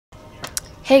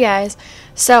Hey guys,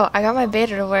 so I got my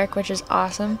beta to work, which is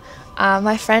awesome.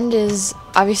 My friend is,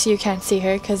 obviously you can't see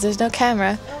her because there's no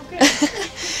camera.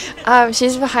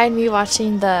 She's behind me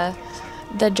watching the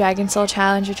Dragon Soul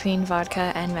challenge between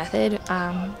Vodka and Method,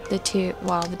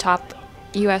 the top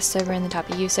US server and the top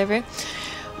EU server.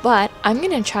 But I'm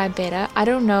gonna try beta. I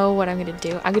don't know what I'm gonna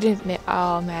do. I'm gonna admit,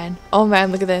 oh man,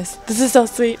 look at this. This is so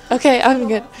sweet. Okay, I'm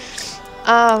good.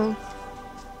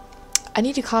 I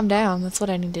need to calm down. That's what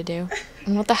I need to do.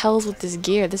 And what the hell is with this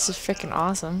gear? This is freaking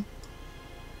awesome.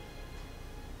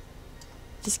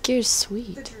 This gear is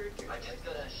sweet.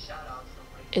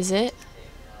 Is it?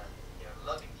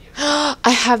 I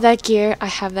have that gear. I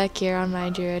have that gear on my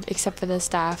druid, except for the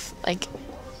staff. Like,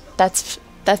 that's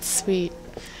sweet.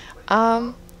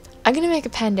 I'm gonna make a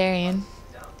Pandaren.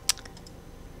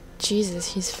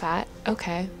 Jesus, he's fat.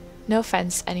 Okay. No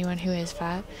offense to anyone who is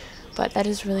fat, but that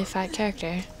is a really fat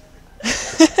character.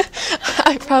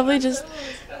 I've probably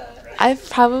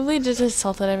just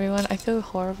insulted everyone. I feel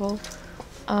horrible.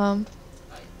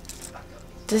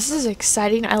 This is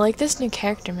exciting. I like this new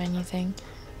character menu thing.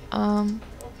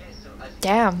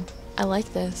 Damn, I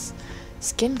like this.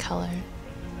 Skin color.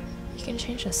 You can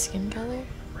change the skin color?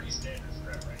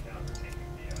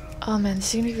 Oh man,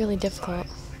 this is gonna be really difficult.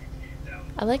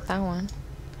 I like that one.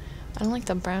 I don't like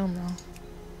the brown though.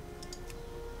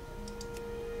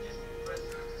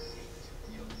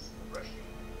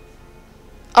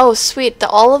 Oh sweet,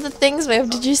 all of the things, move.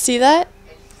 Did you see that?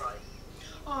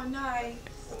 Oh, nice.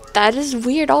 That is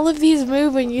weird. All of these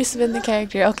move when you spin the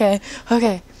character. Okay.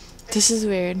 This is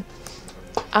weird.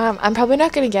 I'm probably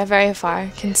not gonna get very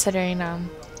far considering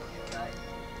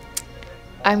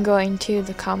I'm going to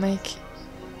the Comic-Con,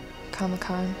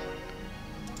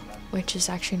 which is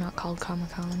actually not called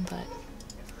Comic-Con, but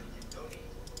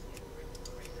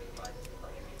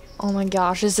oh my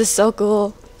gosh, this is so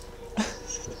cool.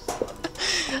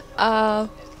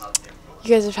 You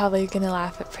guys are probably gonna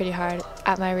laugh pretty hard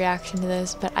at my reaction to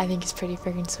this, but I think it's pretty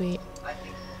freaking sweet.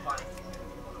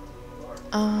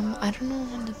 I don't know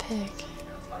when to pick.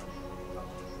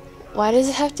 Why does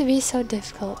it have to be so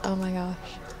difficult? Oh my gosh.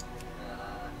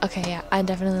 Okay, yeah, I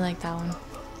definitely like that one.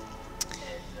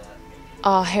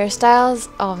 Oh, hairstyles?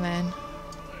 Oh man.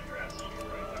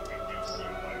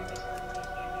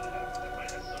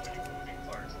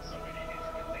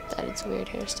 That is weird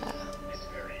hairstyle.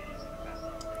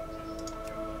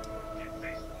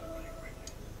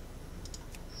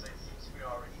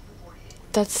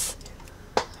 That's,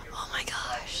 oh my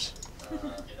gosh.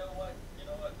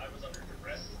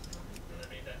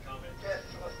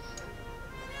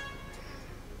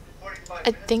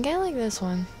 I think I like this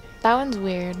one. That one's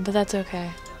weird, but that's okay.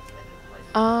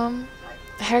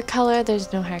 Hair color,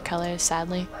 there's no hair color,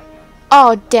 sadly.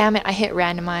 Oh, damn it, I hit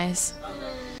randomize.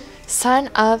 Son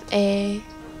of a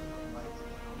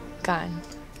gun.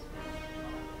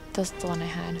 That's the one I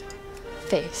had.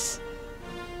 Face.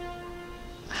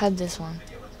 I had this one.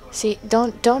 See,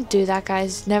 don't do that,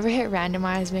 guys. Never hit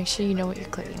randomize. Make sure you know what you're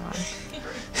clicking on.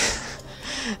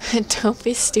 Don't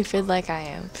be stupid like I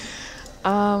am.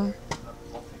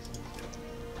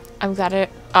 I've got it.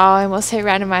 Oh, I almost hit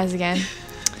randomize again.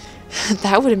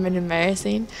 That would have been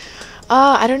embarrassing.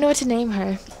 Oh, I don't know what to name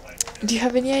her. Do you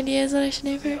have any ideas what I should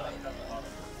name her?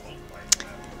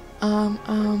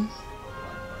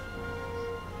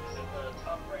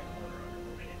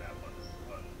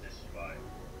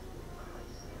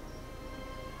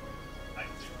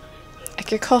 I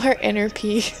could call her Inner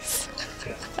Peace.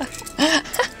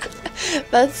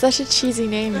 That's such a cheesy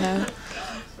name though.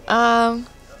 I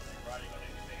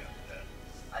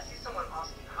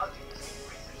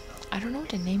don't know what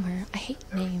to name her. I hate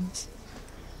names.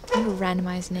 I need to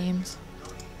randomize names.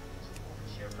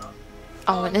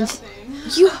 Oh, and then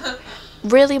you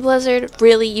really, Blizzard?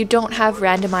 Really? You don't have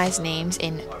randomized names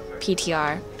in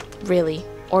PTR? Really?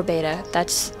 Or beta?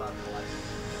 That's,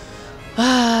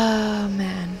 oh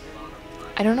man.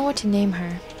 I don't know what to name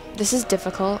her. This is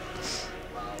difficult.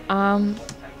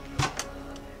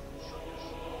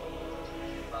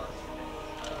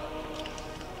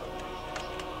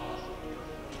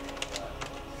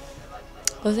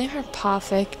 Let's name her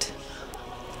Perfect.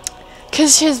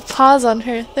 Cause she has paws on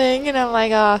her thing, and I'm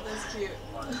like, That's cute.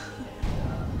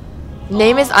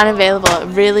 Name is unavailable.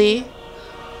 Really?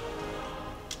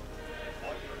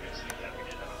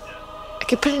 I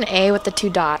could put an A with the 2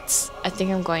 dots. I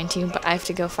think I'm going to, but I have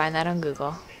to go find that on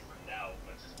Google.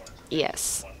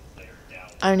 Yes.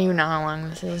 I don't even know how long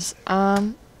this is. A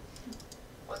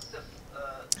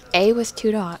with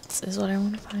 2 dots is what I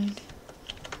want to find.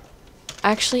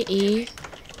 Actually, E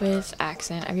with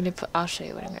accent. I'll show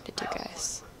you what I'm gonna do,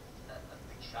 guys.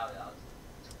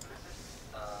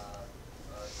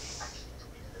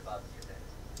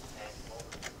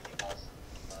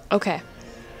 Okay.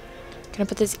 Can I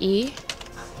put this E?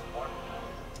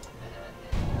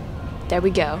 There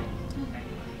we go.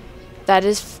 That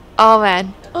is, oh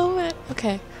man. Oh man.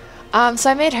 Okay. So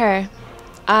I made her.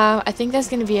 I think that's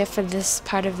gonna be it for this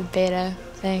part of the beta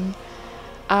thing.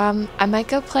 I might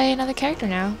go play another character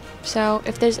now. So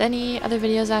if there's any other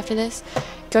videos after this,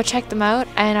 go check them out,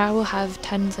 and I will have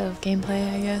tons of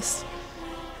gameplay, I guess.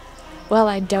 Well,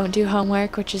 I don't do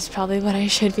homework, which is probably what I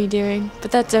should be doing,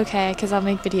 but that's okay, because I'll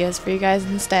make videos for you guys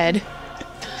instead.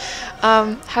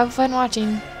 Have fun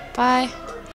watching. Bye.